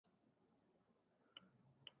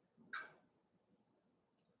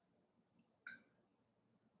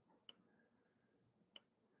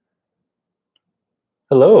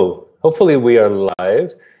Hello. Hopefully we are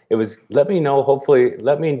live. Let me know, hopefully,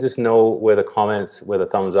 let me just know with a comments, with a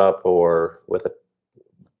thumbs up, or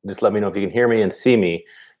just let me know if you can hear me and see me,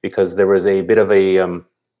 because there was a bit of a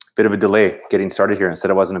delay getting started here and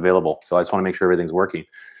said it wasn't available. So I just want to make sure everything's working.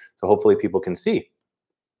 So hopefully people can see.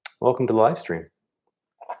 Welcome to the live stream.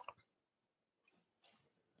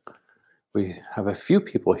 We have a few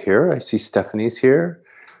people here. I see Stephanie's here,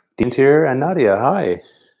 Dean's here, and Nadia. Hi.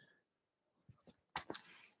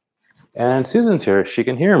 And Susan's here. She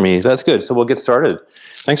can hear me. That's good. So we'll get started.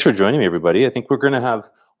 Thanks for joining me, everybody. I think we're going to have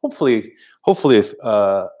hopefully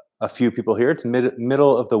a few people here. It's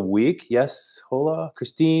middle of the week. Yes. Hola,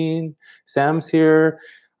 Christine. Sam's here.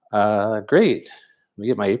 Great. Let me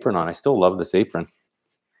get my apron on. I still love this apron.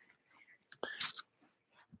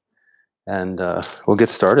 And we'll get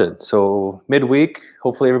started. So midweek,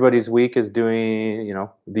 hopefully everybody's week is doing,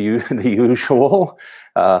 the usual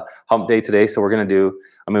hump day today. So we're gonna do.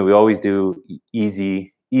 I mean, we always do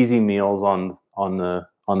easy meals on the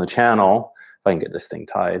channel. If I can get this thing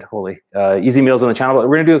tied, easy meals on the channel. But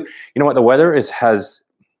we're gonna do. You know what? The weather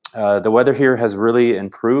the weather here has really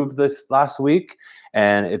improved this last week,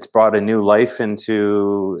 and it's brought a new life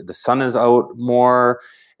into. The sun is out more,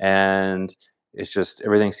 and it's just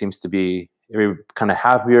everything seems to be kind of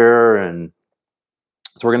happier. And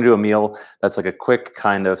so we're going to do a meal that's like a quick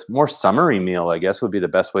kind of more summery meal, I guess would be the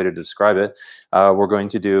best way to describe it. We're going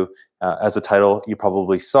to do, as the title you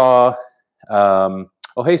probably saw, oh,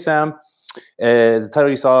 hey, Sam. As the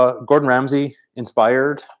title you saw, Gordon Ramsay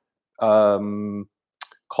inspired cauliflower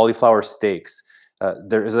steaks.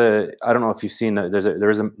 There is I don't know if you've seen that, there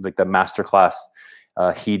is like the masterclass.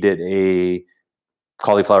 He did a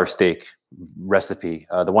cauliflower steak recipe.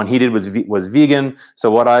 The one he did was vegan. So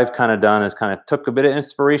what I've kind of done is kind of took a bit of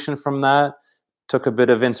inspiration from that, took a bit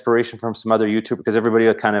of inspiration from some other YouTube, because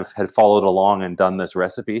everybody kind of had followed along and done this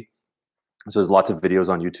recipe. So there's lots of videos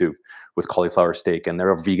on YouTube with cauliflower steak, and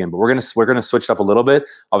they're vegan. But we're gonna switch it up a little bit.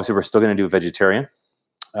 Obviously, we're still gonna do vegetarian,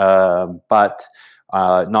 but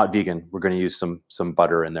not vegan. We're gonna use some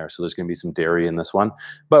butter in there. So there's gonna be some dairy in this one.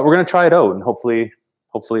 But we're gonna try it out, and hopefully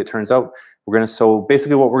it turns out. So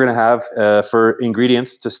basically what we're gonna have for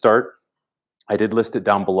ingredients to start, I did list it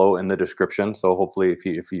down below in the description. So hopefully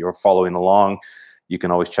if you're following along, you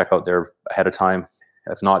can always check out there ahead of time.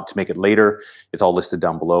 If not, to make it later, it's all listed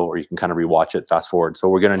down below, or you can kind of rewatch it, fast forward. So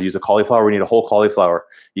we're gonna use a cauliflower. We need a whole cauliflower.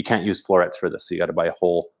 You can't use florets for this. So you gotta buy a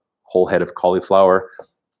whole head of cauliflower.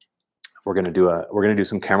 We're gonna do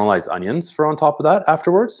some caramelized onions for on top of that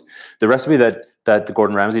afterwards. The recipe that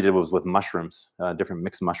Gordon Ramsay did was with mushrooms, different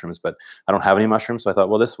mixed mushrooms, but I don't have any mushrooms, so I thought,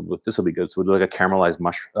 well, this will be good. So we'll do like a caramelized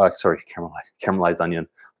onion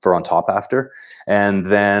for on top after. And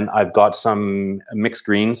then I've got some mixed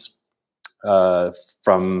greens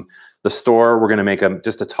from the store. We're gonna make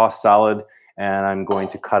just a tossed salad, and I'm going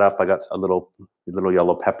to cut up. I got a little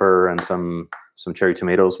yellow pepper and some cherry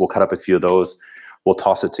tomatoes. We'll cut up a few of those. We'll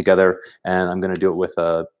toss it together, and I'm going to do it with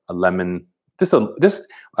a lemon. For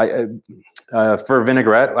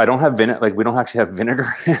vinaigrette, I don't have we don't actually have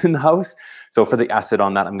vinegar in the house. So for the acid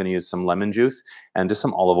on that, I'm going to use some lemon juice and just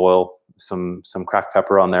some olive oil, some cracked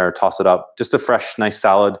pepper on there. Toss it up. Just a fresh, nice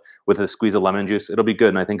salad with a squeeze of lemon juice. It'll be good,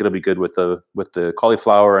 and I think it'll be good with the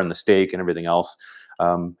cauliflower and the steak and everything else.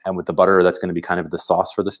 And with the butter, that's going to be kind of the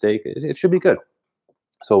sauce for the steak. It should be good.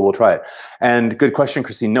 So we'll try it. And good question,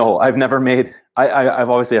 Christine. No, I've never made.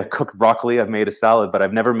 I've cooked broccoli. I've made a salad, but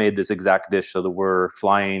I've never made this exact dish. So that we're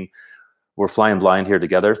flying blind here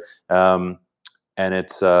together. And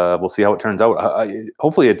it's we'll see how it turns out.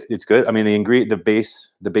 Hopefully it's good. I mean, the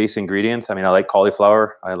base ingredients. I mean, I like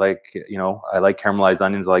cauliflower. I like caramelized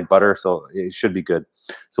onions. I like butter. So it should be good.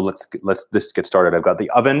 So let's just get started. I've got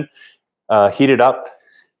the oven heated up.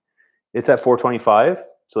 It's at 425.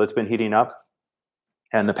 So it's been heating up.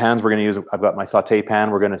 And the pans we're going to use, I've got my saute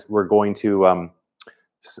pan. We're going to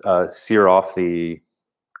sear off the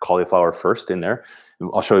cauliflower first in there.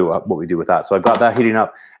 I'll show you what we do with that. So I've got that heating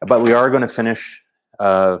up, but we are going to finish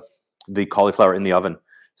the cauliflower in the oven.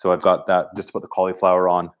 So I've got that. Just put the cauliflower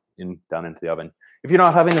down into the oven. If you're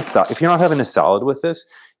not having a salad with this,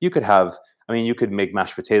 you could have. I mean, you could make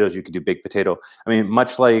mashed potatoes. You could do baked potato. I mean,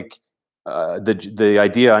 much like. The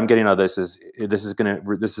idea I'm getting out of this is this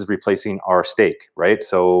is replacing our steak, right?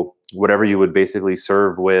 So whatever you would basically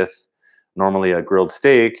serve with normally a grilled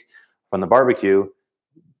steak from the barbecue,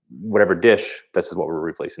 whatever dish, this is what we're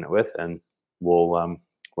replacing it with, and we're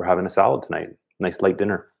having a salad tonight, nice light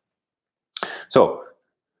dinner. So,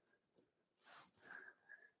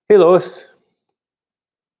 hey Lois,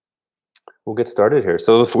 we'll get started here.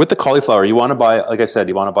 So with the cauliflower, you want to buy, like I said,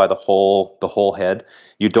 you want to buy the whole head.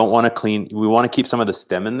 You don't want to clean. We want to keep some of the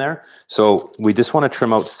stem in there. So we just want to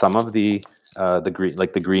trim out some of the green,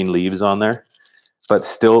 like the green leaves on there, but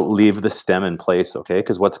still leave the stem in place. Okay,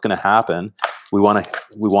 because what's going to happen? We want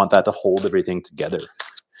that to hold everything together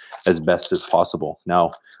as best as possible.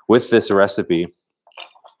 Now with this recipe,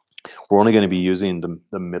 we're only going to be using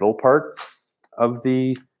the middle part of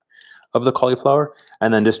the cauliflower,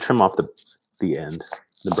 and then just trim off the end,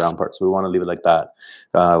 the brown part. So we want to leave it like that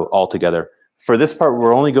all together. For this part,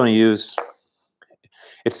 we're only going to use.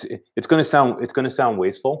 It's going to sound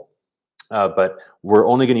wasteful, but we're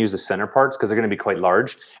only going to use the center parts because they're going to be quite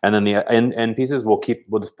large, and then the end pieces we'll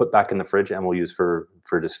just put back in the fridge and we'll use for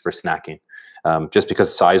snacking. Just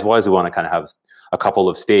because size wise, we want to kind of have a couple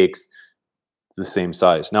of steaks the same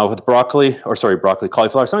size. Now with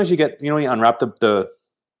cauliflower, sometimes you get, you unwrap the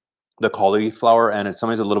cauliflower and it's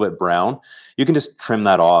sometimes a little bit brown. You can just trim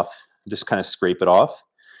that off, just kind of scrape it off.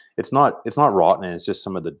 It's not rotten. It's just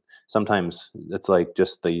sometimes it's like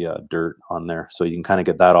just the dirt on there. So you can kind of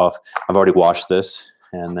get that off. I've already washed this,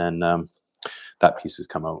 and then that piece has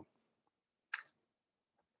come out.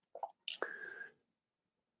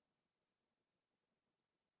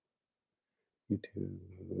 YouTube.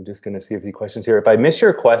 We're just going to see a few questions here. If I miss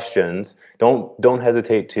your questions, don't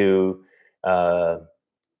hesitate to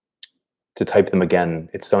type them again.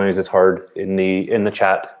 Sometimes it's hard in the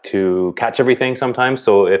chat to catch everything sometimes.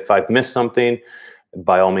 So if I've missed something,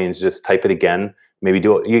 by all means, just type it again. Maybe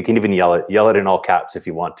you can even yell it in all caps if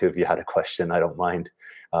you want to. If you had a question, I don't mind.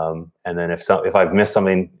 And then if I've missed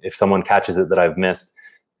something, if someone catches it that I've missed,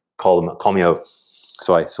 call me out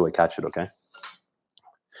so I catch it. Okay.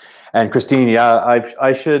 And Christine, yeah,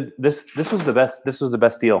 this was the best. This was the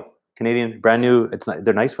best deal. Canadian, brand new.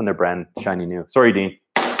 They're nice when they're brand shiny new. Sorry, Dean.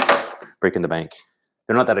 Breaking the bank.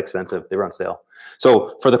 They're not that expensive. They were on sale.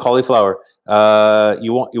 So for the cauliflower, I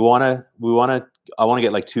want to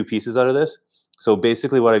get like 2 pieces out of this. So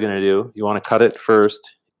basically what I'm going to do, you want to cut it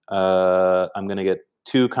first. I'm going to get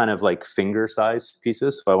 2 kind of like finger size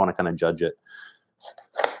pieces. So I want to kind of judge it.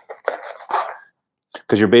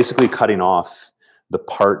 Because you're basically cutting off the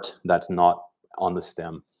part that's not on the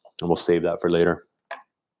stem. And we'll save that for later.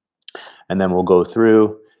 And then we'll go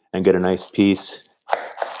through and get a nice piece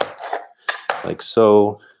like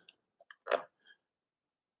so.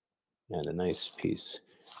 And a nice piece.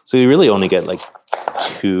 So you really only get like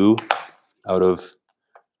 2 out of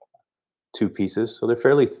 2 pieces. So they're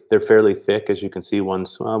fairly thick, as you can see.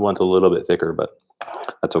 One's a little bit thicker, but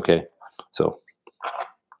that's okay. So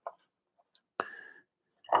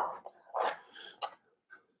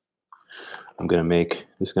I'm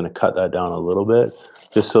just gonna cut that down a little bit,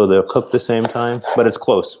 just so they'll cook the same time, but it's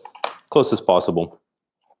close as possible.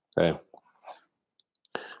 Okay.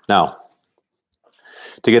 Now,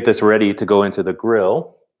 to get this ready to go into the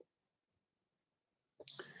grill,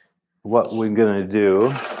 what we're gonna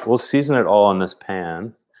do, we'll season it all on this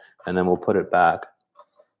pan, and then we'll put it back.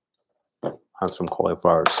 Have some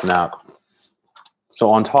cauliflower snap. So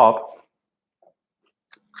on top,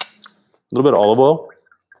 a little bit of olive oil,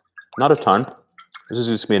 not a ton. This is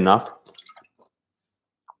just be enough.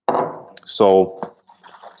 So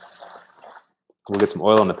we'll get some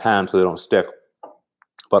oil in the pan so they don't stick.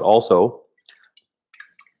 But also,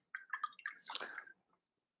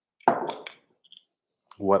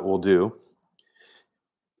 what we'll do,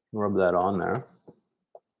 rub that on there.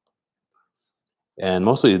 And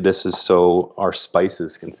mostly this is so our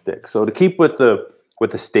spices can stick. So to keep with the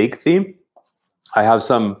steak theme, I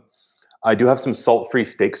do have some salt-free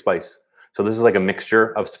steak spice. So this is like a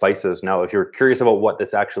mixture of spices. Now, if you're curious about what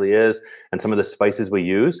this actually is and some of the spices we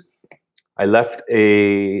use, I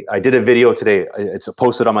did a video today. It's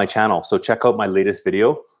posted on my channel. So check out my latest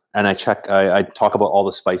video, and I talk about all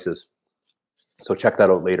the spices. So check that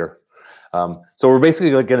out later. So we're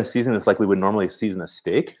basically going to season this like we would normally season a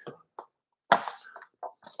steak.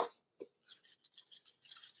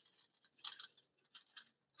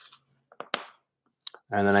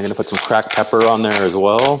 And then I'm going to put some cracked pepper on there as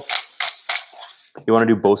well. You want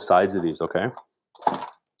to do both sides of these, okay?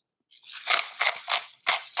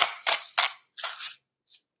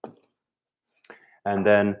 And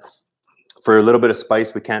then for a little bit of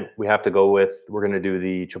spice, we have to go with, we're going to do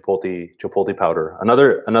the chipotle powder.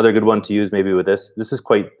 Another good one to use maybe with this. This is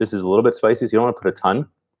a little bit spicy, so you don't want to put a ton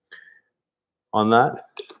on that.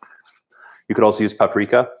 You could also use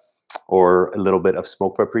paprika, or a little bit of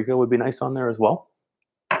smoked paprika would be nice on there as well.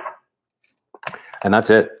 And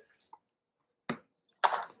that's it.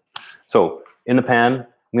 So in the pan,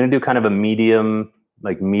 I'm going to do kind of a medium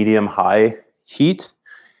high heat.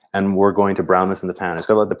 and we're going to brown this in the pan. Just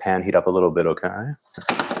gotta let the pan heat up a little bit, okay?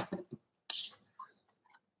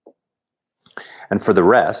 And for the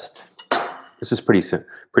rest, this is pretty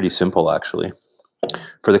simple actually.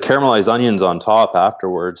 For the caramelized onions on top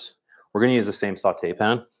afterwards, we're gonna use the same saute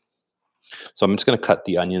pan. So I'm just gonna cut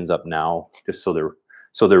the onions up now, just so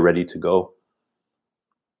they're ready to go.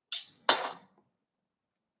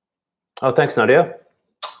 Oh, thanks, Nadia.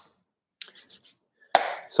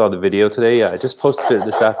 Saw the video today. Yeah, I just posted it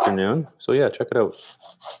this afternoon. So yeah, check it out.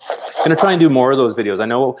 I'm gonna try and do more of those videos.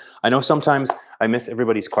 I know sometimes I miss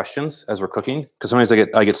everybody's questions as we're cooking, because sometimes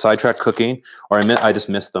I get sidetracked cooking, or I just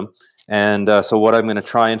miss them. And so what I'm gonna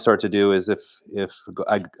try and start to do is if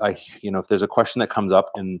there's a question that comes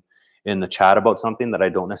up in the chat about something that I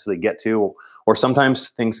don't necessarily get to, or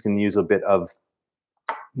sometimes things can use a bit of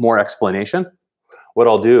more explanation. What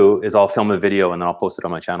I'll do is I'll film a video and then I'll post it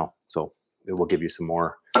on my channel. So it will give you some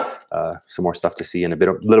more stuff to see and a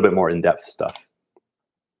little bit more in-depth stuff.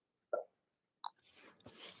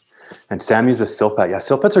 And Sam uses silpat. Yeah,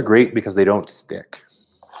 silpats are great because they don't stick.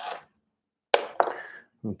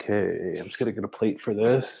 Okay, I'm just gonna get a plate for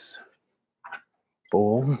this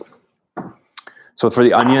bowl. So for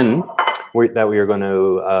the onion that we are going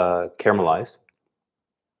to caramelize,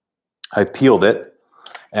 I peeled it.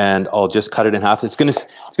 And I'll just cut it in half. It's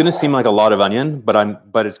gonna seem like a lot of onion, but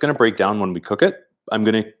it's gonna break down when we cook it. I'm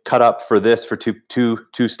gonna cut up for this for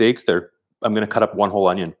two steaks there. I'm gonna cut up one whole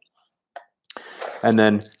onion, and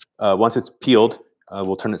then once it's peeled,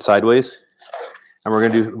 we'll turn it sideways, and we're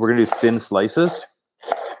gonna do thin slices.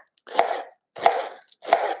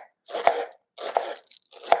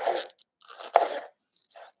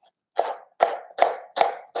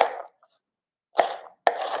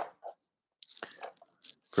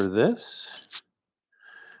 For this,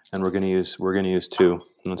 and we're gonna use two.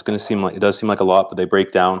 And it does seem like a lot, but they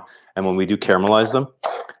break down, and when we do caramelize them,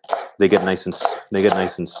 they get nice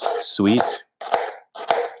and sweet.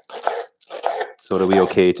 So it'll be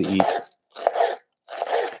okay to eat.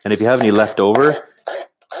 And if you have any left over,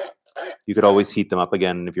 you could always heat them up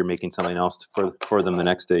again. And if you're making something else for them the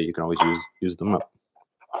next day, you can always use them up.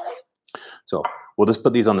 So we'll just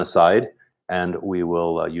put these on the side, and we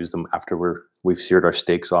will use them after we've seared our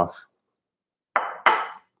steaks off.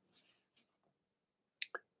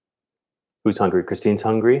 Who's hungry? Christine's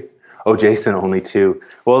hungry. Oh, Jason, only two.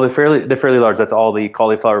 Well, they're fairly large. That's all the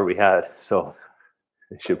cauliflower we had, so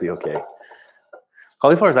it should be okay.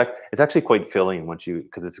 Cauliflower it's actually quite filling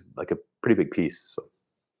because it's like a pretty big piece. So.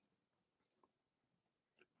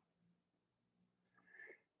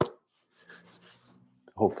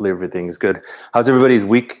 Hopefully everything is good. How's everybody's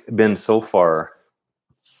week been so far?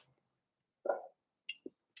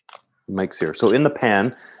 Mike's here. So in the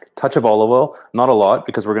pan, touch of olive oil, not a lot,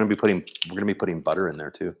 because we're going to be putting butter in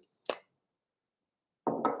there too.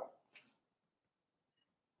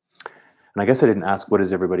 And I guess I didn't ask, what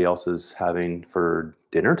is everybody else's having for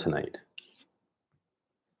dinner tonight?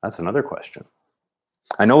 That's another question.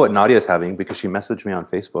 I know what Nadia's having because she messaged me on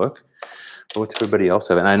Facebook. But what's everybody else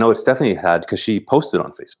having? And I know it's Stephanie had because she posted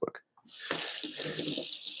on Facebook.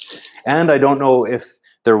 And I don't know if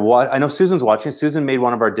I know Susan's watching. Susan made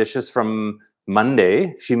one of our dishes from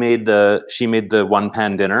Monday. She made the one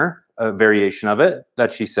pan dinner, a variation of it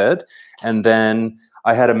that she said. And then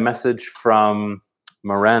I had a message from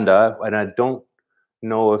Miranda, and I don't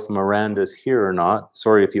know if Miranda's here or not.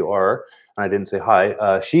 Sorry if you are, and I didn't say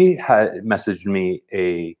hi. She had messaged me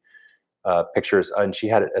pictures, and she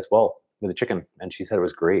had it as well with the chicken, and she said it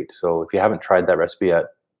was great. So if you haven't tried that recipe yet,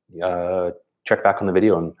 check back on the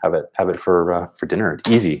video and have it for dinner.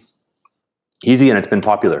 It's easy, and it's been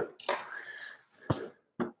popular.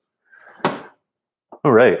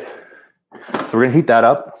 All right, so we're gonna heat that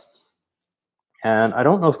up, and I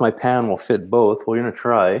don't know if my pan will fit both. We're gonna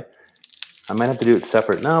try. I might have to do it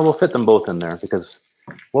separate. No, we'll fit them both in there, because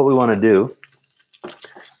what we want to do,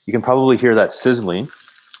 you can probably hear that sizzling,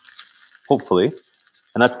 hopefully,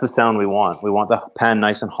 and that's the sound we want. We want the pan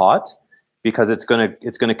nice and hot, because it's gonna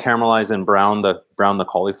caramelize and brown the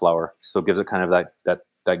cauliflower, so it gives it kind of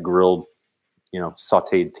that grilled,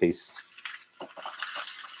 sautéed taste.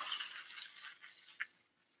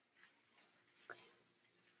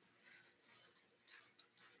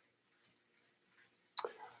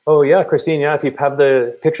 Oh yeah, Christine. Yeah, if you have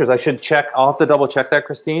the pictures, I should check. I'll have to double check that,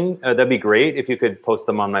 Christine. That'd be great if you could post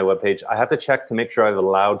them on my webpage. I have to check to make sure I've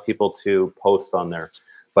allowed people to post on there.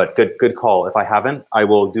 But good call. If I haven't, I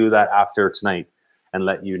will do that after tonight and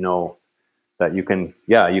let you know that you can.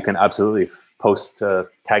 Yeah, you can absolutely post,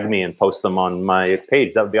 tag me and post them on my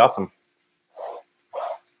page. That would be awesome.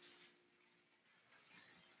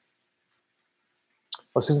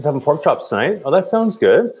 Oh, Susan's having pork chops tonight. Oh, that sounds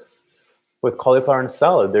good. With cauliflower and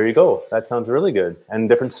salad. There you go. That sounds really good. And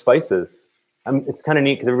different spices. It's kind of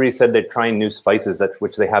neat because everybody said they're trying new spices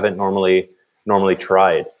which they haven't normally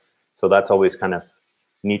tried. So that's always kind of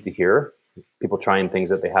neat to hear. People trying things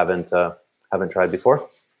that they haven't tried before.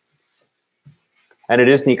 And it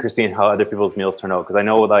is neat, Christine, how other people's meals turn out. Because I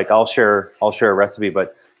know, like, I'll share a recipe,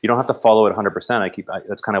 but you don't have to follow it 100%.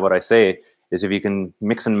 That's kind of what I say. Is if you can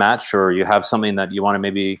mix and match, or you have something that you want to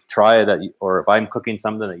maybe try or if I'm cooking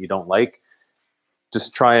something that you don't like,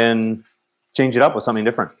 just try and change it up with something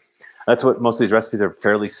different. That's what most of these recipes are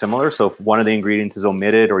fairly similar. So if one of the ingredients is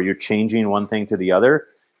omitted or you're changing one thing to the other,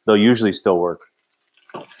 they'll usually still work.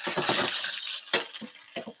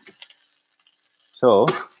 So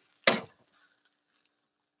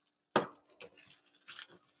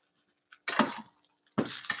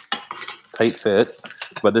tight fit,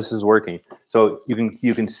 but this is working. So you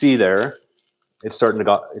can see there, it's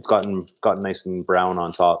gotten nice and brown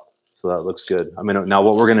on top. So that looks good. I mean, now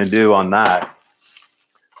what we're gonna do on that, I'm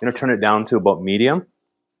gonna turn it down to about medium.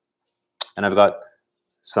 And I've got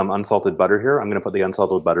some unsalted butter here. I'm gonna put the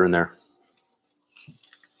unsalted butter in there.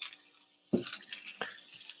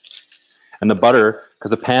 And the butter, because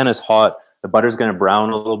the pan is hot, the butter's gonna brown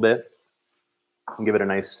a little bit and give it a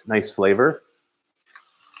nice flavor.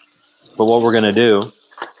 But what we're gonna do,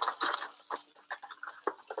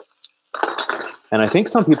 and I think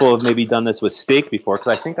some people have maybe done this with steak before,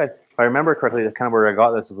 because I think if I remember correctly, that's kind of where I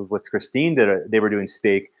got this was with Christine did it. They were doing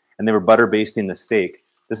steak and they were butter basting the steak.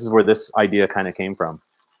 This is where this idea kind of came from.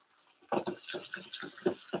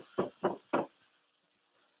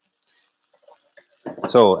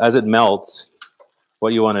 So as it melts,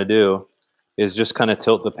 what you want to do is just kind of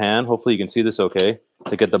tilt the pan. Hopefully you can see this okay,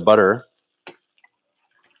 to get the butter,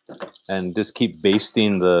 and just keep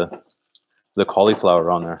basting the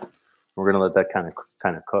cauliflower on there. We're going to let that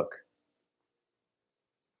kind of cook.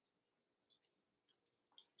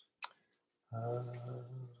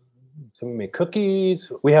 So we make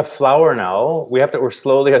cookies. We have flour now. We're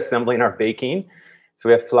slowly assembling our baking. So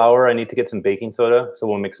we have flour. I need to get some baking soda. So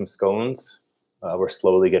we'll make some scones. We're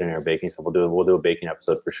slowly getting our baking stuff. We'll do a baking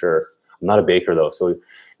episode for sure. I'm not a baker though, so it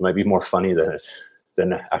might be more funny than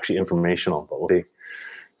actually informational. But we'll see.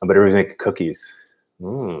 But everybody's making cookies.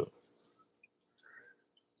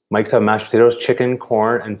 Mike's have mashed potatoes, chicken,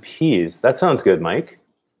 corn, and peas. That sounds good, Mike.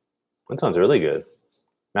 That sounds really good.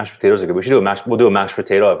 Mashed potatoes are good. We'll do a mashed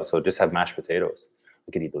potato episode. Just have mashed potatoes.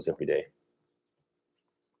 We could eat those every day.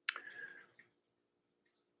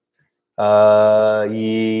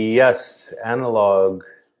 Yes, analog.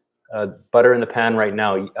 Butter in the pan right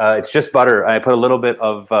now. It's just butter. I put a little bit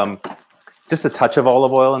of just a touch of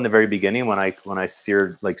olive oil in the very beginning when I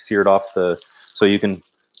seared off so you can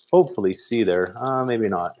hopefully see there. Maybe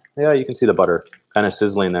not. Yeah, you can see the butter kind of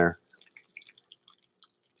sizzling there.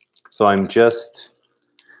 So I'm just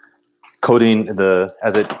coating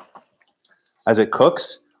as it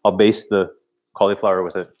cooks, I'll baste the cauliflower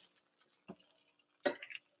with it.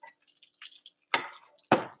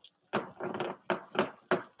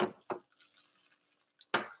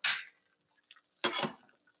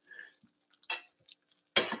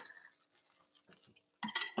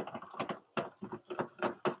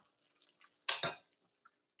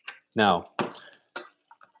 Now,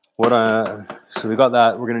 so we got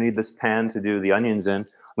that. We're going to need this pan to do the onions in. I'm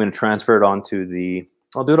going to transfer it onto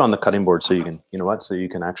I'll do it on the cutting board so you can, so you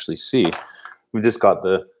can actually see. We've just got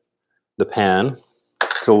the pan.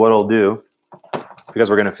 So what I'll do, because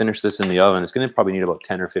we're going to finish this in the oven, it's going to probably need about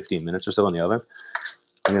 10 or 15 minutes or so in the oven.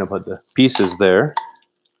 I'm going to put the pieces there.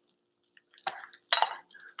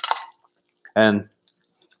 And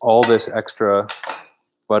all this extra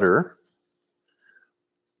butter,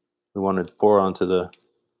 we want to pour onto the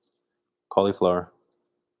cauliflower.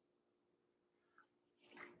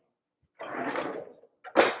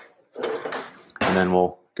 And then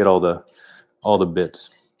we'll get all the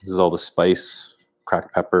bits. This is all the spice,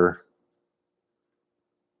 cracked pepper.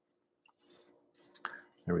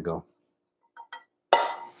 There we go. And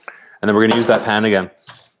then we're going to use that pan again.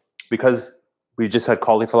 Because we just had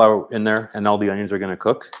cauliflower in there and all the onions are going to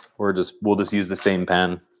cook, we'll just use the same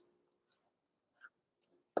pan.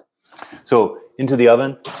 So into the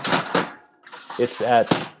oven,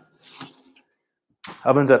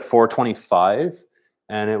 oven's at 425,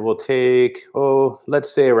 and it will take,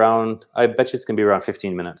 let's say around, I bet you it's gonna be around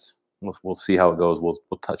 15 minutes. We'll see how it goes. We'll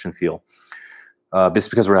touch and feel.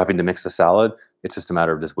 Just because we're having to mix the salad, it's just a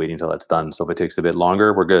matter of just waiting until that's done. So if it takes a bit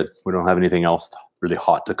longer, we're good. We don't have anything else really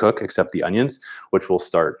hot to cook except the onions, which we'll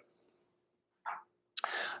start.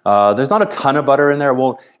 There's not a ton of butter in there. It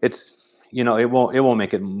won't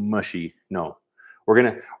make it mushy. No,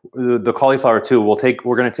 the cauliflower too.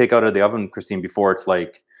 We're gonna take out of the oven, Christine, before it's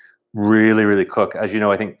like really, really cook. As you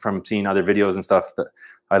know, I think from seeing other videos and stuff that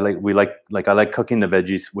I like cooking the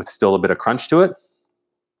veggies with still a bit of crunch to it.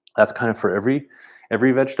 That's kind of for every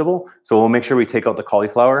vegetable. So we'll make sure we take out the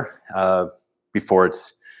cauliflower before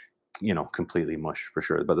it's, you know, completely mush for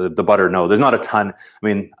sure. But the butter, no, there's not a ton. I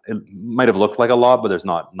mean, it might have looked like a lot, but there's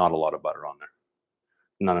not a lot of butter on there.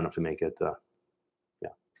 Not enough to make it. Yeah.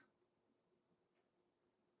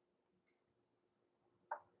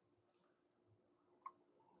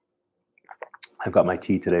 I've got my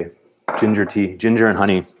tea today, ginger tea, ginger and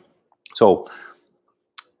honey. So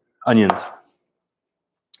onions.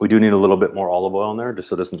 We do need a little bit more olive oil in there, just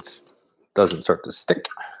so it doesn't start to stick.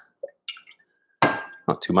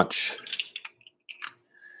 Not too much.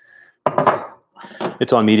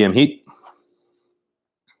 It's on medium heat.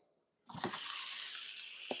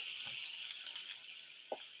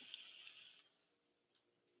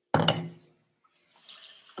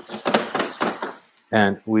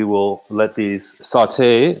 And we will let these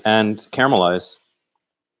saute and caramelize.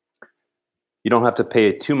 You don't have to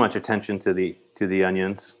pay too much attention to the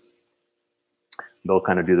onions. They'll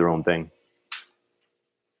kind of do their own thing.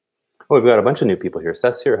 Oh, we've got a bunch of new people here.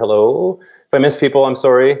 Seth's here. Hello. If I miss people, I'm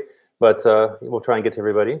sorry, but we'll try and get to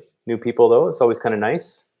everybody. New people, though, it's always kind of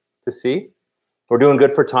nice to see. We're doing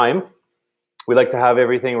good for time. We like to have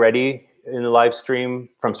everything ready in the live stream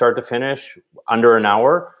from start to finish under an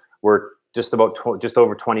hour. We're just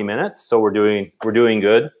over 20 minutes, so we're doing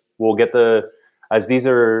good. We'll get as these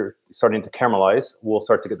are starting to caramelize, we'll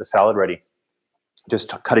start to get the salad ready.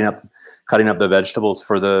 Just cutting up the vegetables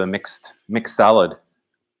for the mixed salad.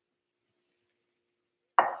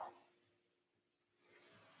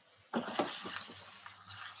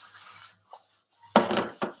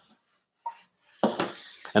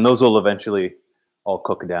 And those will eventually all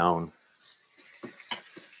cook down.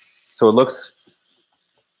 So it looks,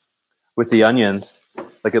 with the onions,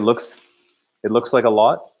 like it looks like a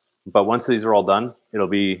lot, but once these are all done, it'll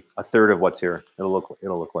be a third of what's here. It'll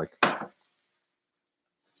look like.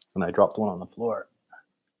 And I dropped one on the floor.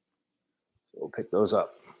 So we'll pick those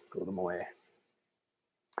up, throw them away.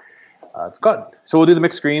 So we'll do the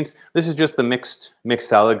mixed greens. This is just the mixed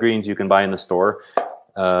salad greens you can buy in the store.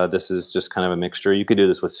 This is just kind of a mixture. You could do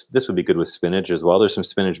this would be good with spinach as well. There's some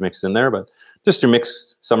spinach mixed in there, but just your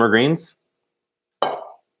mixed summer greens. And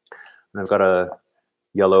I've got a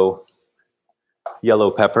yellow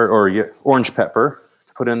pepper or orange pepper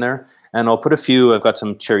to put in there. And I'll put I've got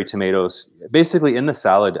some cherry tomatoes. Basically in the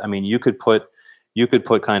salad, I mean, you could put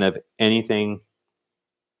kind of anything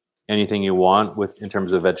you want in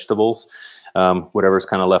terms of vegetables, whatever's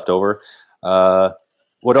kind of left over.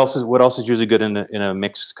 What else is usually good in a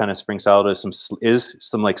mixed kind of spring salad is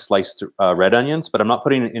some like sliced red onions, but I'm not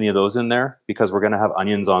putting any of those in there because we're going to have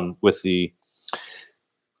onions on with the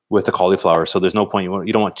cauliflower. So there's no point.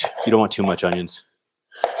 You don't want too much onions.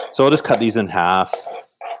 So I'll just cut these in half.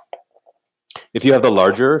 If you have the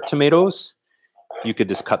larger tomatoes, you could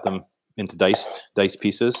just cut them into diced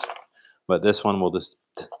pieces. But this one we'll just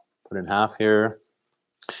put in half here.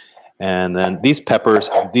 And then these peppers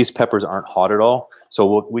aren't hot at all,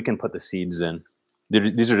 so we can put the seeds in.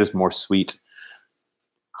 These are just more sweet,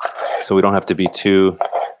 so we don't have to be too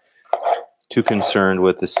concerned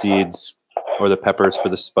with the seeds or the peppers for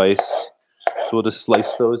the spice. So we'll just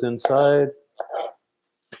slice those inside.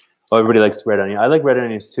 Oh, everybody likes red onion. I like red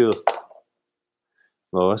onions too,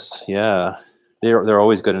 Lois. Yeah, they're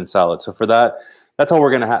always good in salad. So for that's all we're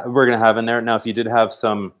gonna have in there. Now, if you did have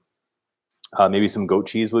some. Maybe some goat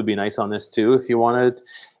cheese would be nice on this too, if you wanted.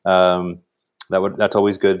 That's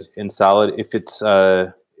always good in salad. If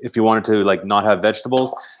you wanted to like not have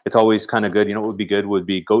vegetables, it's always kind of good. You know what would be good would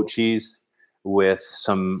be goat cheese with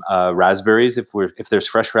some raspberries. If there's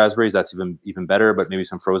fresh raspberries, that's even better. But maybe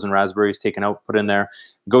some frozen raspberries taken out, put in there.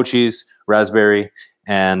 Goat cheese, raspberry,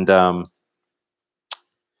 and with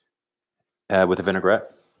a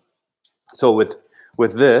vinaigrette. So with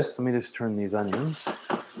this, let me just turn these onions.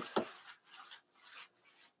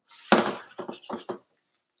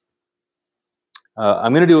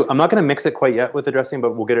 I'm not gonna mix it quite yet with the dressing,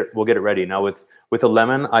 but we'll get it ready. Now with a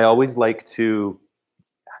lemon, I always like to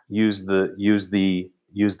use the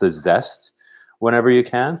zest whenever you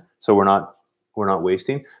can, so we're not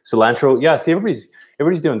wasting. Cilantro, yeah. See,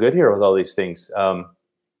 everybody's doing good here with all these things.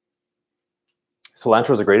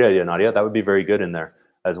 Cilantro is a great idea, Nadia. That would be very good in there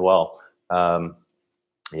as well.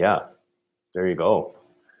 Yeah, there you go.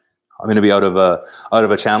 I'm going to be out of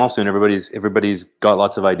a channel soon. Everybody's got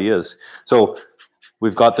lots of ideas. So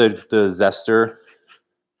we've got the zester,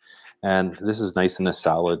 and this is nice in a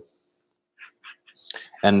salad.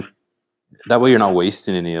 And That way you're not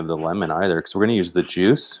wasting any of the lemon either, because we're going to use the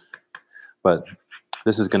juice, but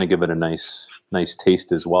this is going to give it a nice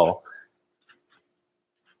taste as well.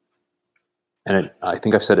 And I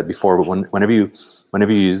think I've said it before, but whenever you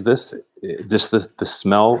use this, just the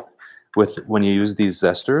smell when you use these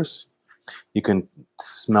zesters, you can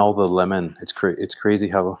smell the lemon. It's crazy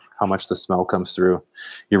how much the smell comes through.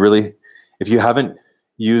 You really, if you haven't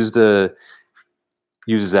used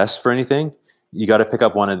zest for anything, you got to pick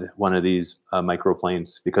up one of these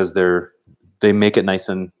microplanes, because they make it nice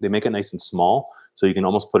and small, so you can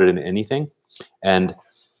almost put it in anything. And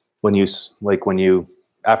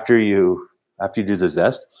after you do the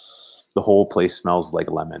zest, the whole place smells like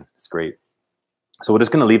lemon. It's great. So we're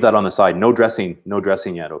just going to leave that on the side. No dressing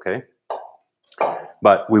yet, okay?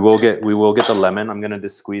 But we will get the lemon. I'm going to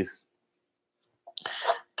just squeeze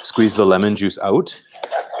the lemon juice out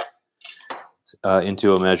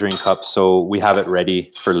into a measuring cup, so we have it ready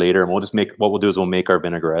for later. And we'll make our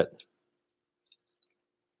vinaigrette.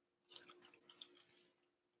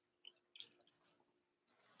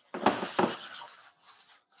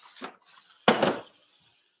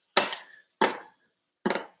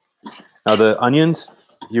 Now the onions,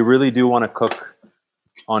 you really do want to cook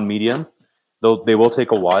on medium. They will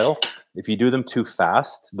take a while. If you do them too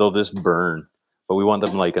fast, they'll just burn. But we want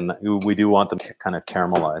them we do want them kind of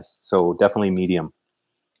caramelized. So definitely medium,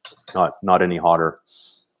 not any hotter.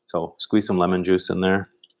 So squeeze some lemon juice in there.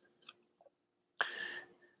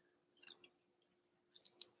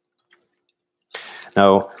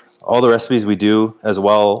 Now, all the recipes we do as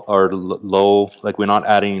well are low. Like you're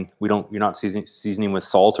not seasoning with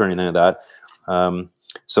salt or anything like that.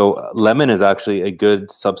 So lemon is actually a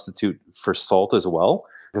good substitute for salt as well,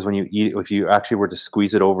 because when you eat, if you actually were to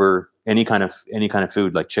squeeze it over any kind of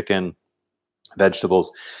food like chicken,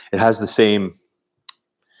 vegetables, it has the same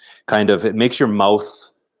it makes your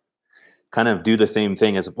mouth kind of do the same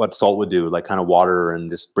thing as what salt would do, like kind of water,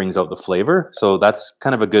 and just brings out the flavor. So that's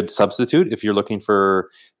kind of a good substitute if you're looking to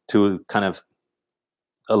kind of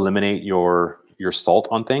eliminate your salt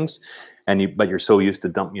on things, but you're so used to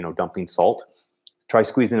dumping salt. Try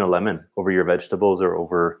squeezing a lemon over your vegetables or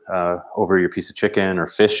over your piece of chicken or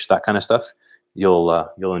fish, that kind of stuff. You'll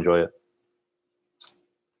enjoy it.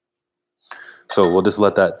 So we'll just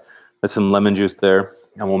let some lemon juice there,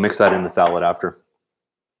 and we'll mix that in the salad after.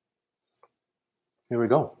 Here we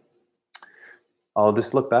go. I'll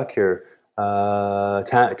just look back here.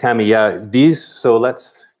 Tammy, yeah, these. So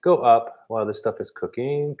let's go up while this stuff is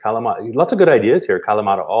cooking. Kalamata, lots of good ideas here.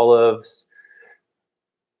 Kalamata olives.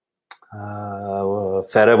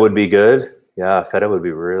 Feta would be good. Yeah, feta would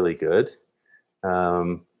be really good.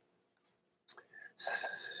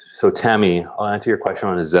 So Tammy, I'll answer your question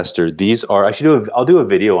on a zester. These are, I'll do a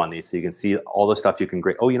video on these so you can see all the stuff you can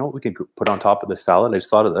grate. Oh, you know what we can put on top of the salad? I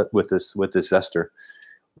just thought of that with this zester.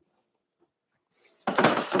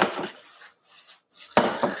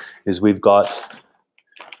 Is we've got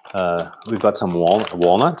some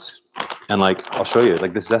walnuts, and I'll show you,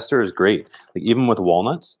 this zester is great. Even with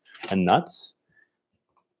walnuts and nuts,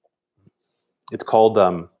 it's called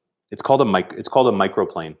a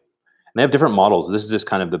microplane. And they have different models. This is just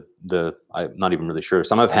kind of I'm not even really sure.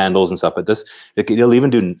 Some have handles and stuff, but it'll even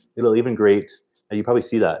grate. You probably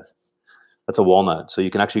see that. That's a walnut, so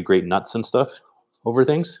you can actually grate nuts and stuff over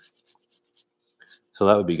things. So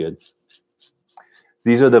that would be good.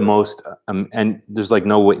 These are the most, and there's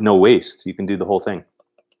no waste. You can do the whole thing.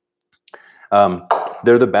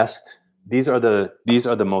 They're the best. These are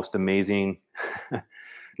the most amazing,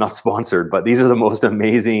 not sponsored, but these are the most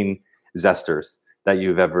amazing zesters that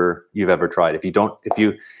you've ever tried. If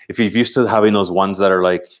you're used to having those ones that are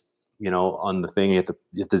on the thing, you have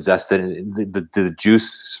to zest it, and the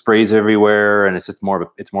juice sprays everywhere, and it's just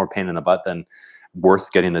more pain in the butt than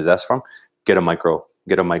worth getting the zest from. Get a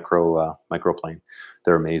microplane.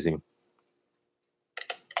 They're amazing.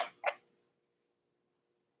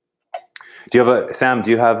 Do you have Sam? Do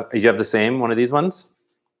you have the same one of these ones?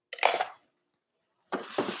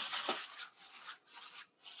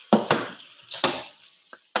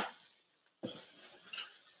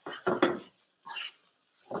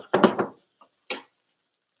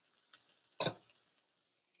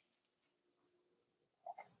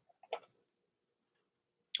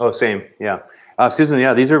 Oh, same. Yeah. Susan,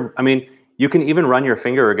 yeah, these are, you can even run your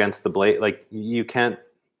finger against the blade. You can't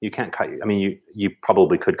cut, you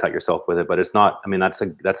probably could cut yourself with it, but it's not,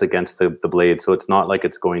 that's against the blade. So it's not like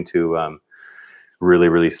it's going to really,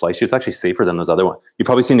 really slice you. It's actually safer than those other ones. You've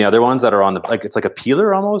probably seen the other ones that are on it's like a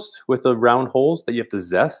peeler almost with the round holes that you have to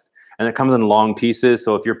zest, and it comes in long pieces.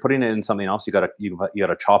 So if you're putting it in something else, you gotta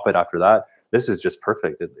chop it after that. this is just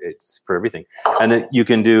perfect. It's for everything. And then you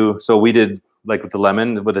can do, so we did like with the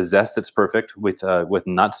lemon, with a zest, it's perfect. With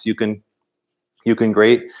nuts, you can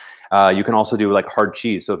grate. You can also do like hard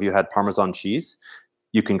cheese. So if you had Parmesan cheese,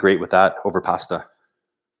 you can grate with that over pasta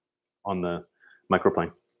on the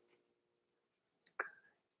microplane.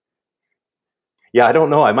 Yeah, I don't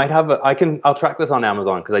know. I might have. I'll track this on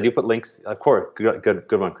Amazon because I do put links. Of course,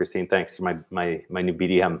 good one, Christine. Thanks. You're my new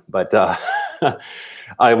BDM. But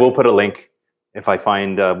I will put a link if I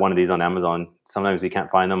find one of these on Amazon. Sometimes you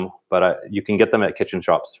can't find them, but you can get them at kitchen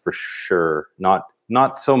shops for sure.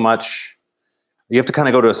 Not so much. You have to kind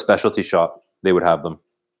of go to a specialty shop. They would have them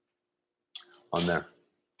on there.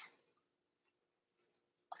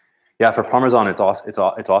 Yeah, for Parmesan, it's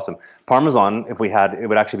awesome. Parmesan, if we had, it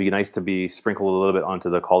would actually be nice to be sprinkled a little bit onto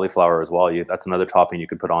the cauliflower as well. That's another topping you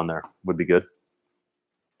could put on there. Would be good.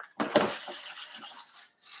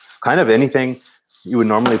 Kind of anything you would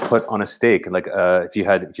normally put on a steak, like if you're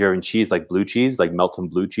having cheese, like blue cheese, like melt some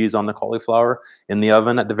blue cheese on the cauliflower in the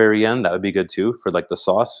oven at the very end. That would be good too for like the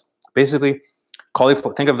sauce. Basically,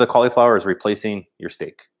 think of the cauliflower as replacing your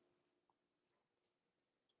steak.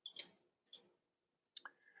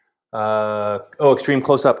 Extreme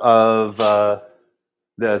close-up of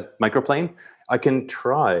the microplane. I can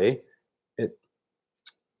try it.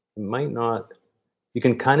 Might not. You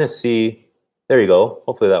can kind of see. There you go.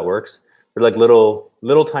 Hopefully that works. They're like little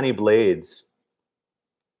tiny blades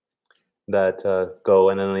that go,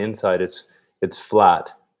 and then on the inside it's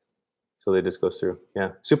flat, so they just go through.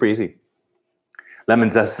 Yeah, super easy. Lemon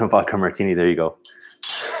zest and vodka martini. There you go.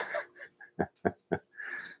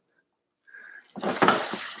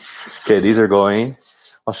 Okay, these are going.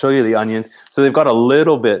 I'll show you the onions. So they've got a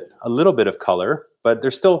little bit of color, but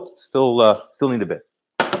they're still need a bit.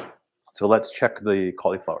 So let's check the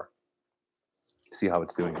cauliflower. See how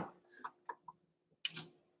it's doing.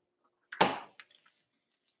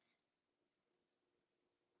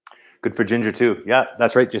 Good for ginger too. Yeah,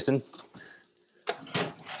 that's right, Jason.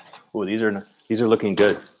 Oh, these are looking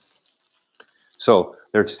good. So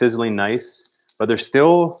they're sizzling nice, but they're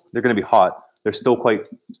going to be hot. They're still quite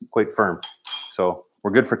firm. So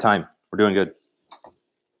we're good for time. We're doing good.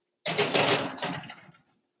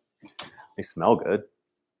 They smell good.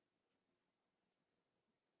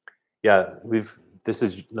 Yeah, this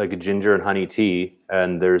is like a ginger and honey tea,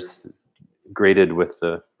 and there's grated with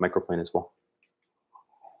the microplane as well.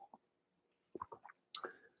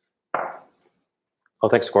 Oh,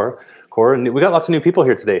 thanks, Cora. We got lots of new people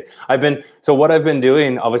here today. So what I've been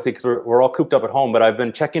doing, obviously, because we're all cooped up at home, but I've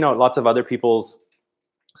been checking out lots of other people's.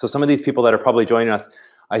 So some of these people that are probably joining us,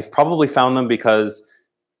 I've probably found them because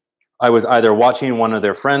I was either watching one of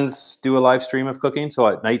their friends do a live stream of cooking. So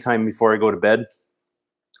at nighttime before I go to bed,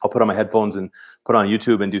 I'll put on my headphones and put on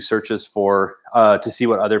YouTube and do searches for to see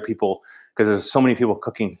what other people, because there's so many people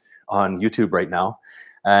cooking on YouTube right now,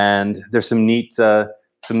 and there's some neat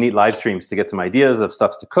live streams to get some ideas of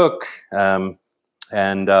stuff to cook. So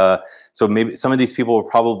maybe some of these people were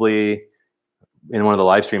probably in one of the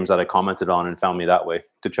live streams that I commented on and found me that way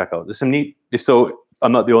to check out. There's some neat, so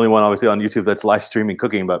I'm not the only one obviously on YouTube that's live streaming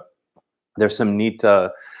cooking, but there's some neat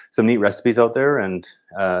recipes out there, and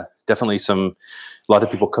definitely a lot of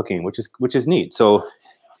people cooking, which is neat. So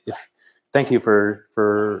thank you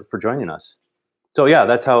for joining us. So yeah,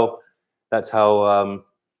 that's how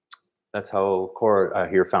Cora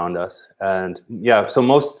here found us. And yeah, so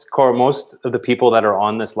most of the people that are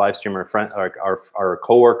on this live stream are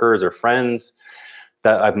coworkers or friends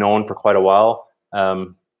that I've known for quite a while.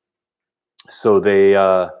 So they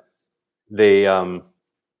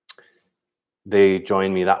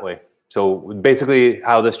joined me that way. So basically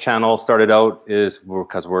how this channel started out is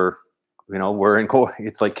because we're in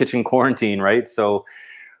it's like kitchen quarantine, right? So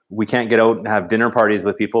we can't get out and have dinner parties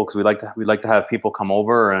with people because we'd like to have people come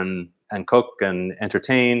over and cook and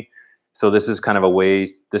entertain. So this is kind of a way,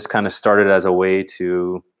 this kind of started as a way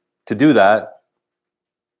to do that,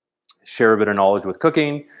 share a bit of knowledge with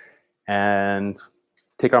cooking and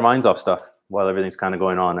take our minds off stuff while everything's kind of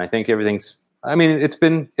going on. I think it's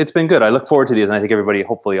been good. I look forward to these, and I think everybody,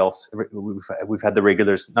 hopefully else, we've had the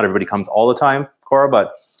regulars. Not everybody comes all the time, Cora,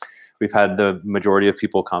 but we've had the majority of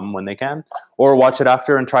people come when they can, or watch it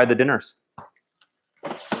after and try the dinners.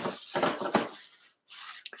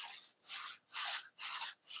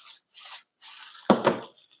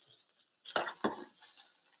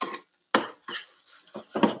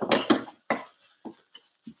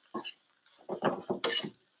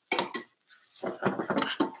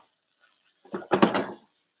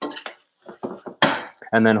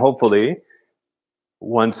 And then hopefully,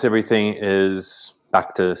 once everything is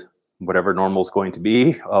back to whatever normal is going to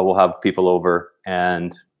be, we'll have people over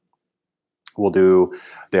and the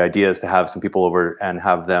idea is to have some people over and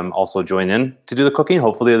have them also join in to do the cooking.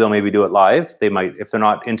 Hopefully they'll maybe do it live. They might, if they're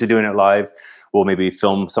not into doing it live, we'll maybe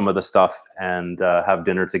film some of the stuff and have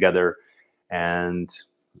dinner together and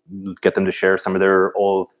get them to share some of their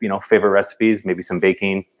old, favorite recipes, maybe some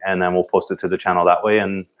baking, and then we'll post it to the channel that way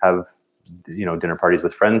and have, dinner parties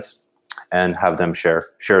with friends and have them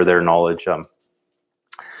share their knowledge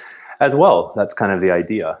as well. That's kind of the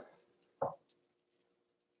idea.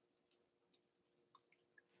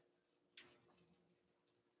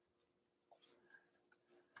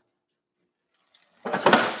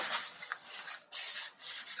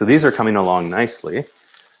 So these are coming along nicely.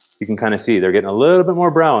 You can kind of see they're getting a little bit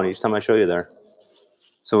more brown each time I show you there.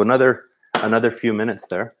 So another few minutes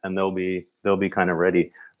there, and they'll be kind of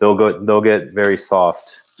ready. They'll get very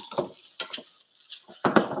soft.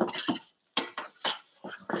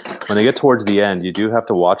 When they get towards the end, you do have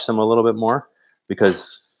to watch them a little bit more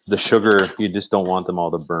because the sugar, you just don't want them all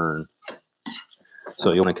to burn.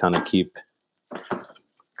 So you want to kind of keep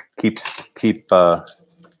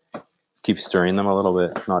stirring them a little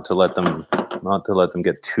bit, not to let them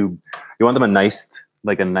get too. You want them a nice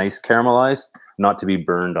caramelized, not to be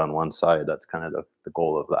burned on one side. That's kind of the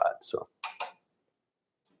goal of that. So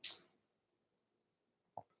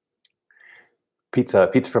pizza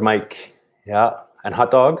for Mike, yeah, and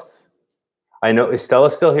hot dogs. I know, is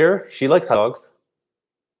Stella still here? She likes hot dogs.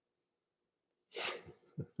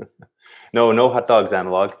 No hot dogs,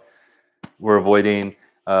 Analog. We're avoiding.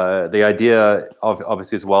 The idea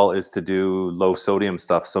obviously as well is to do low sodium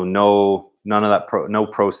stuff. So none of that no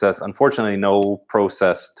processed. Unfortunately, no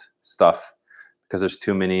processed stuff because there's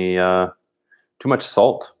too much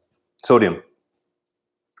sodium.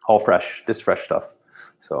 All fresh, just fresh stuff.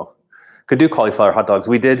 So could do cauliflower hot dogs.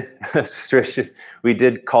 We did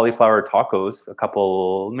cauliflower tacos a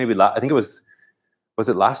couple, maybe I think it was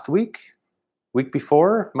it last week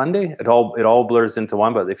before Monday. It all blurs into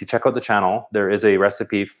one, but if you check out the channel, there is a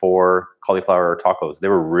recipe for cauliflower tacos. They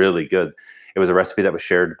were really good. It was a recipe that was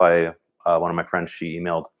shared by one of my friends. She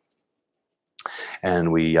emailed,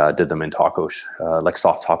 and we did them in tacos, like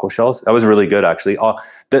soft taco shells. That was really good, actually.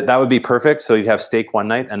 That would be perfect. So you have steak one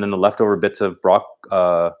night, and then the leftover bits of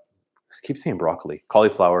keep saying broccoli,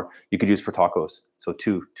 cauliflower, you could use for tacos. So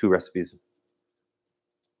two recipes.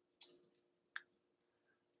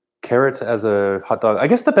 Carrots as a hot dog. I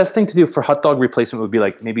guess the best thing to do for hot dog replacement would be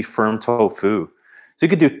like maybe firm tofu. So you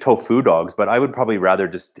could do tofu dogs, but I would probably rather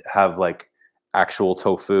just have like actual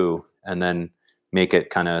tofu and then make it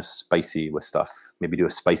kind of spicy with stuff. Maybe do a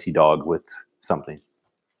spicy dog with something.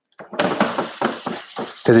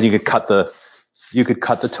 Because then you could cut the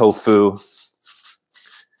tofu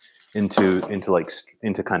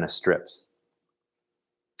into kind of strips.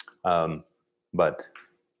 But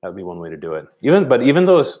that would be one way to do it. Even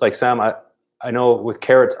those, like Sam, I know with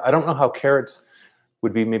carrots, I don't know how carrots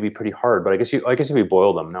would be maybe pretty hard, but I guess if you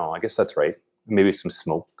boil them, no, I guess that's right. Maybe some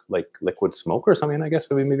smoke, like liquid smoke or something, I guess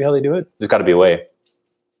would be maybe how they do it. There's got to be a way.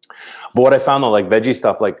 But what I found though, like veggie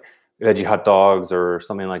stuff, like veggie hot dogs or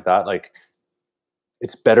something like that, like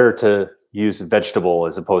it's better to use vegetable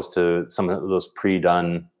as opposed to some of those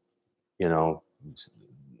pre-done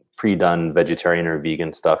vegetarian or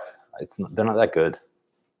vegan stuff. They're not that good.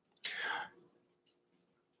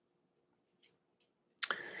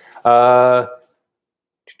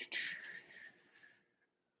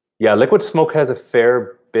 Yeah, liquid smoke has a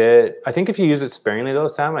fair bit. I think if you use it sparingly though,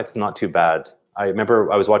 Sam, it's not too bad. I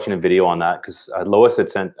remember I was watching a video on that because Lois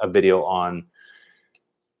had sent a video on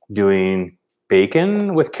doing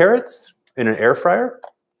bacon with carrots in an air fryer,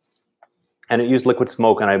 and it used liquid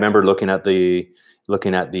smoke. And I remember looking at the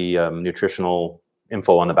nutritional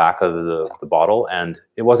info on the back of the bottle, and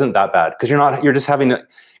it wasn't that bad because you're just having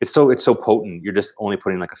it's so potent. You're just only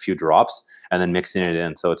putting like a few drops and then mixing it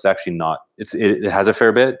in. So it's actually not. It has a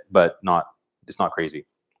fair bit, but it's not crazy.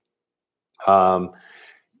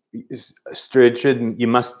 Stringent, you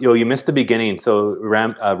missed the beginning. So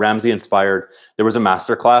Ramsay inspired. There was a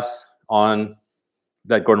master class on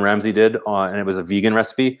that Gordon Ramsay did and it was a vegan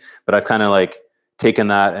recipe. But I've kind of like taken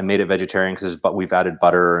that and made it vegetarian but we've added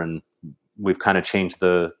butter and we've kind of changed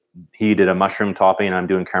he did a mushroom topping and I'm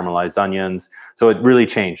doing caramelized onions. So it really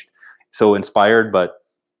changed. So inspired, but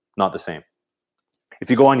not the same. If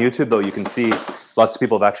you go on YouTube though, you can see lots of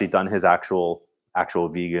people have actually done his actual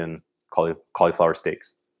vegan cauliflower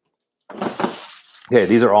steaks. Okay,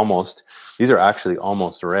 these are actually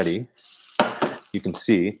almost ready. You can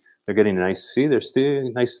see they're getting nice. See, they're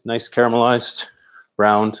still nice caramelized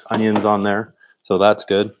browned onions on there. So that's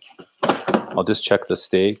good. I'll just check the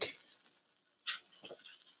steak.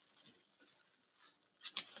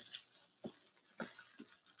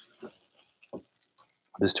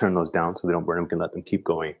 Just turn those down so they don't burn them. We can let them keep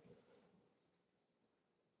going.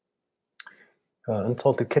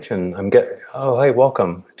 Unsalted kitchen. Oh, hey,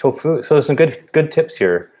 welcome. Tofu. So there's some good tips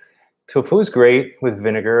here. Tofu is great with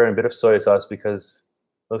vinegar and a bit of soy sauce because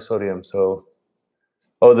low sodium. So,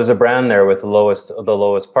 oh, there's a brand there with the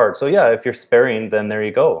lowest part. So yeah, if you're sparing, then there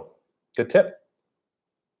you go. Good tip.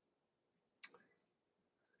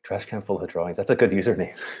 Trash can full of drawings. That's a good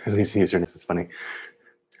username. At least the username is funny.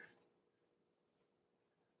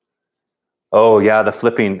 Oh yeah, the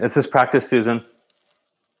flipping. This is practice, Susan.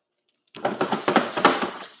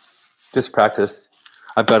 Just practice.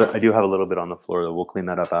 I do have a little bit on the floor though. We'll clean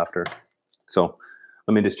that up after. So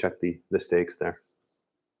let me just check the steaks there.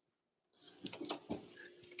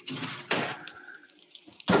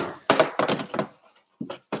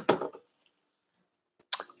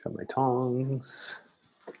 Got my tongs.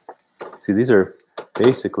 See, these are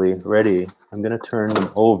basically ready. I'm gonna turn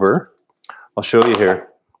them over. I'll show you here.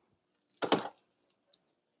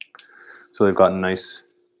 So they've gotten nice,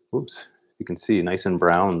 oops, you can see nice and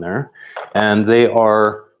brown there. And they're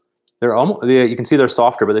almost, you can see they're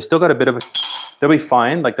softer, but they still got a bit of they'll be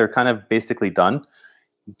fine. Like they're kind of basically done.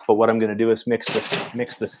 But what I'm gonna do is mix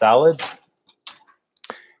the salad,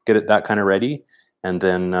 get it that kind of ready, and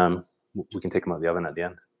then we can take them out of the oven at the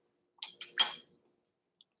end.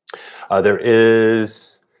 There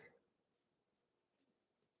is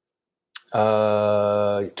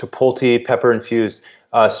chipotle pepper infused.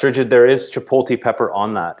 Sturgeon, there is chipotle pepper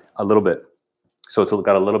on that, a little bit. So it's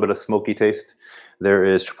got a little bit of smoky taste. There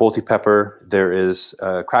is chipotle pepper, there is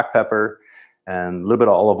cracked pepper, and a little bit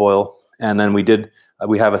of olive oil. And then we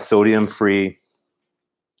have a sodium-free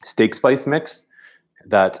steak spice mix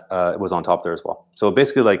that was on top there as well. So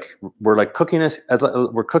basically, like we're cooking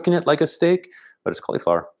it like a steak, but it's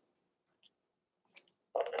cauliflower.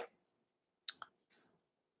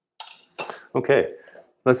 Okay,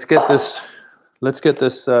 let's get this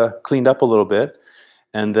cleaned up a little bit,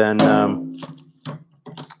 and then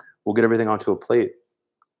we'll get everything onto a plate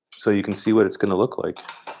so you can see what it's going to look like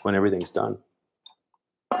when everything's done.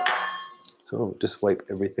 So just wipe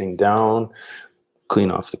everything down,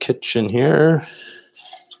 clean off the kitchen here.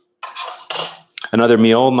 Another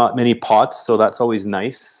meal, not many pots, so that's always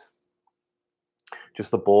nice.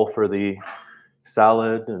 Just a bowl for the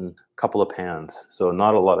salad and a couple of pans. So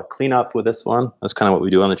not a lot of cleanup with this one. That's kind of what we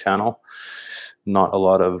do on the channel. Not a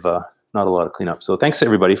lot of cleanup. So thanks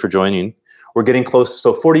everybody for joining. We're getting close.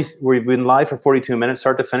 So we've been live for 42 minutes,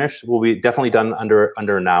 start to finish. We'll be definitely done under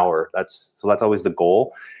an hour. That's always the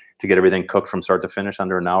goal, to get everything cooked from start to finish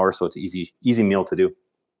under an hour. So it's an easy meal to do.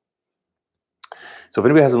 So if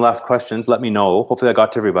anybody has any last questions, let me know. Hopefully I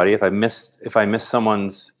got to everybody. If I missed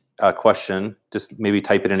someone's question, just maybe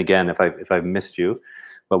type it in again if I've missed you.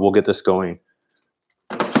 But we'll get this going.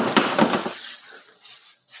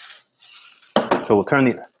 So we'll turn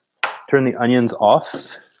the onions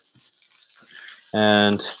off,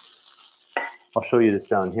 and I'll show you this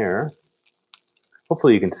down here.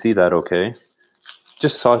 Hopefully you can see that okay.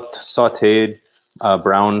 Just sautéed,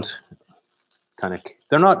 browned, kind of.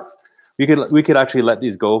 They're not. We could actually let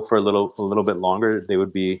these go for a little bit longer. They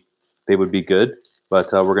would be good. But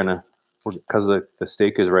because the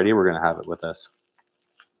steak is ready, we're gonna have it with us.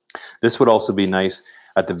 This would also be nice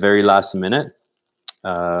at the very last minute.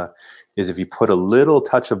 Is if you put a little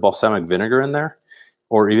touch of balsamic vinegar in there,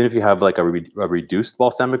 or even if you have like a reduced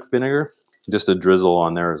balsamic vinegar, just a drizzle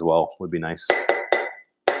on there as well would be nice.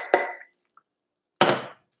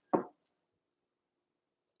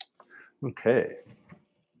 Okay.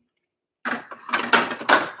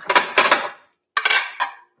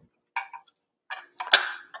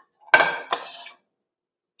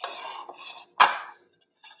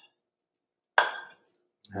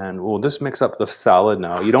 And we'll just mix up the salad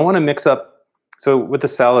now. You don't want to mix up. So with the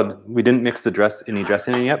salad, we didn't mix any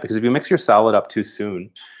dressing in yet, because if you mix your salad up too soon,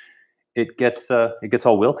 it gets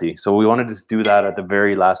all wilty. So we wanted to do that at the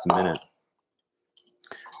very last minute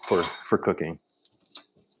for cooking.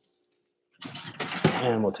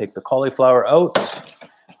 And we'll take the cauliflower out.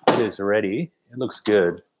 It is ready. It looks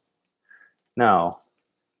good. Now,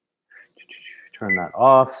 turn that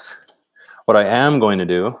off. What I am going to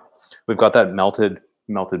do, we've got that melted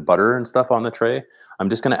butter and stuff on the tray. I'm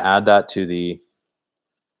just going to add that to the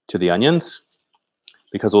onions,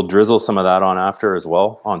 because we'll drizzle some of that on after as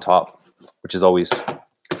well on top, which is always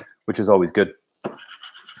good.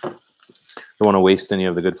 Don't want to waste any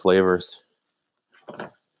of the good flavors.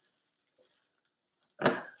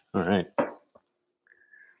 All right.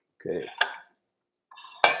 Okay.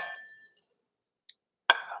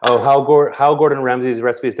 Oh, how Gordon Ramsay's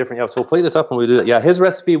recipe is different. Yeah, so we'll play this up and we'll do that. Yeah, his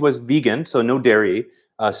recipe was vegan, so no dairy,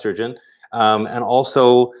 sturgeon. And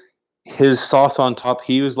also his sauce on top,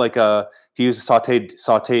 he used sauteed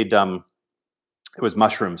it was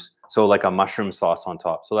mushrooms, so like a mushroom sauce on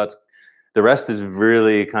top. So that's, the rest is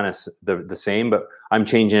really kind of the same, but I'm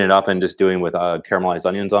changing it up and just doing with caramelized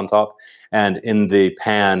onions on top. And in the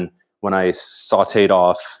pan, when I sauteed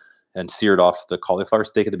off and seared off the cauliflower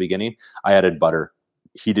steak at the beginning, I added butter.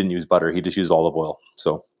 He didn't use butter; he just used olive oil.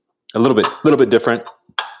 So a little bit different.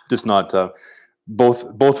 Just not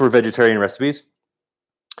both were vegetarian recipes.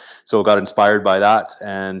 So got inspired by that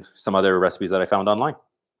and some other recipes that I found online.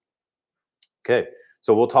 Okay,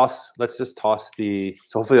 so let's just toss so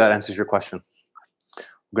hopefully that answers your question.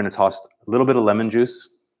 We're going to toss a little bit of lemon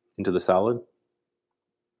juice into the salad.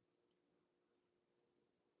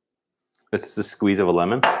 It's the squeeze of a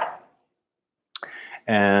lemon.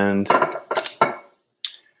 And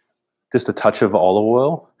just a touch of olive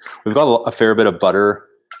oil. We've got a fair bit of butter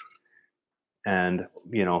and,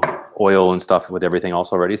 oil and stuff with everything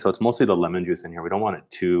else already. So it's mostly the lemon juice in here. We don't want it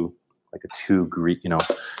too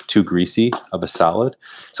greasy of a salad.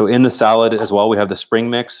 So in the salad as well, we have the spring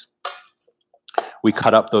mix. We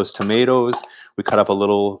cut up those tomatoes. We cut up a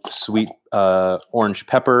little sweet orange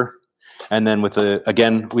pepper. And then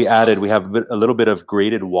again, we have a little bit of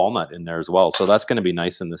grated walnut in there as well. So that's going to be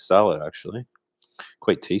nice in the salad, actually.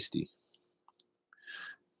 Quite tasty.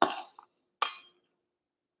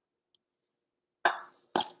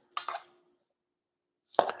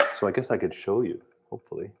 So I guess I could show you.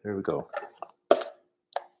 Hopefully, there we go.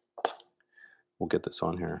 We'll get this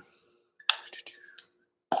on here.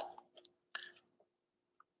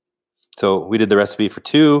 So we did the recipe for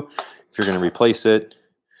 2. If you're going to replace it,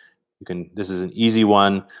 you can. This is an easy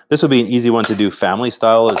one. This would be an easy one to do family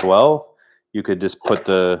style as well. You could just put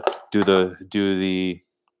do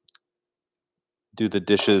the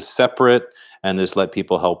dishes separate and just let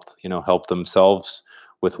people help themselves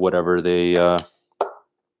with whatever they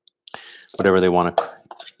want to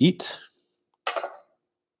eat.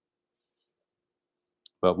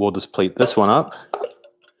 But we'll just plate this one up.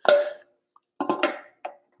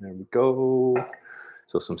 There we go.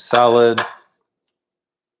 So some salad.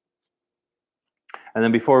 And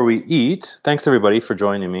then before we eat, thanks everybody for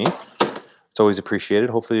joining me. It's always appreciated.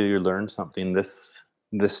 Hopefully you learned something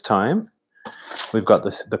this time. We've got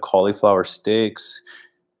the cauliflower steaks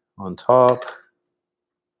on top.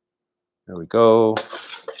 There we go.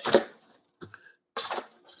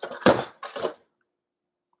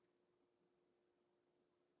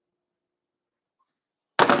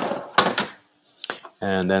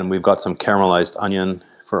 And then we've got some caramelized onion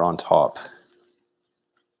for on top.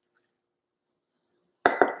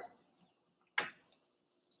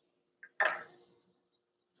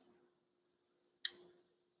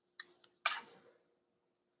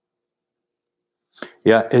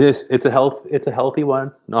 Yeah, it is. It's a healthy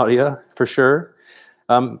one, Nadia, for sure.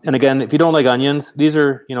 And again, if you don't like onions, these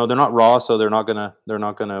are, they're not raw, so they're not gonna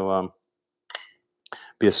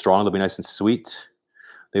be as strong. They'll be nice and sweet.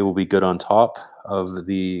 They will be good on top of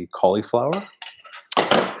the cauliflower.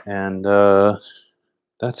 And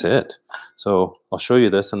that's it. So I'll show you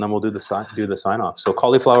this, and then we'll do the sign off. So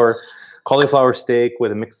cauliflower steak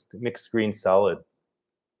with a mixed green salad.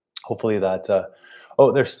 Hopefully that.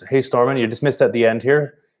 Hey Stormin, you just missed at the end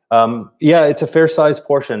here. Yeah, it's a fair sized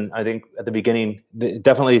portion. I think at the beginning,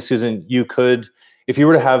 definitely, Susan, you could, if you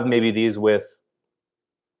were to have maybe these with.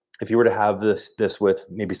 If you were to have this with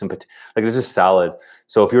maybe some, like this is salad.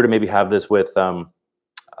 So if you were to maybe have this with a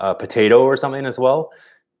potato or something as well,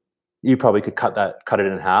 you probably could cut it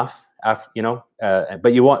in half. After,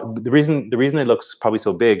 but you want the reason it looks probably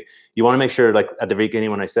so big. You want to make sure, like at the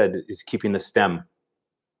beginning when I said, is keeping the stem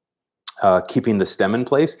in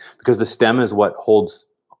place, because the stem is what holds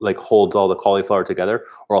all the cauliflower together,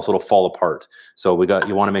 or else it'll fall apart. So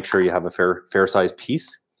you want to make sure you have a fair sized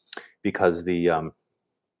piece, because the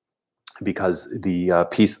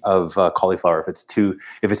piece of cauliflower, if it's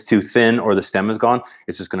too thin or the stem is gone,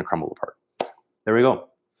 it's just going to crumble apart. There we go.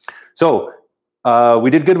 So we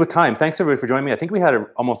did good with time. Thanks everybody for joining me. I think we had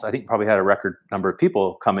probably had a record number of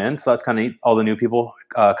people come in. So that's kind of neat. All the new people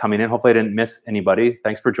coming in. Hopefully I didn't miss anybody.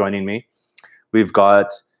 Thanks for joining me. We've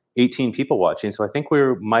got 18 people watching. So I think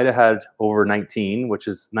we might have had over 19, which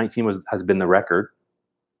is 19 has been the record.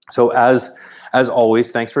 So as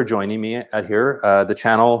always, thanks for joining me at here. The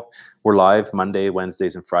channel, we're live Monday,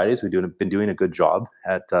 Wednesdays, and Fridays. We've been doing a good job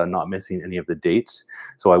at not missing any of the dates.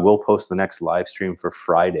 So I will post the next live stream for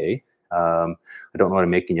Friday. I don't know what I'm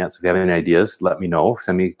making yet. So if you have any ideas, let me know.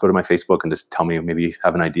 Go to my Facebook and just tell me, maybe you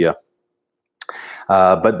have an idea.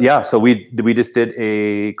 But yeah, so we just did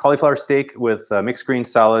a cauliflower steak with mixed green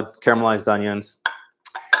salad, caramelized onions,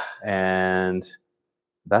 and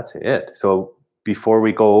that's it. So before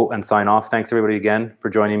we go and sign off, thanks everybody again for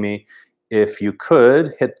joining me. If you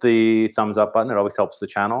could hit the thumbs up button, it always helps the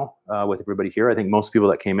channel with everybody here. I think most people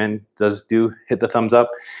that came in do hit the thumbs up.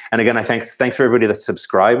 And again, thanks for everybody that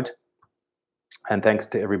subscribed. And thanks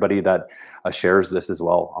to everybody that shares this as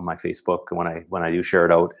well on my Facebook when I do share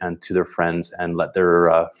it out, and to their friends, and let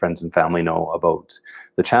their friends and family know about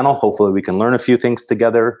the channel. Hopefully we can learn a few things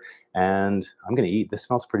together. And I'm going to eat. This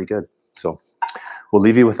smells pretty good. So we'll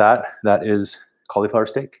leave you with that. That is cauliflower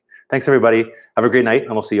steak. Thanks, everybody. Have a great night,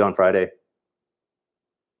 and we'll see you on Friday.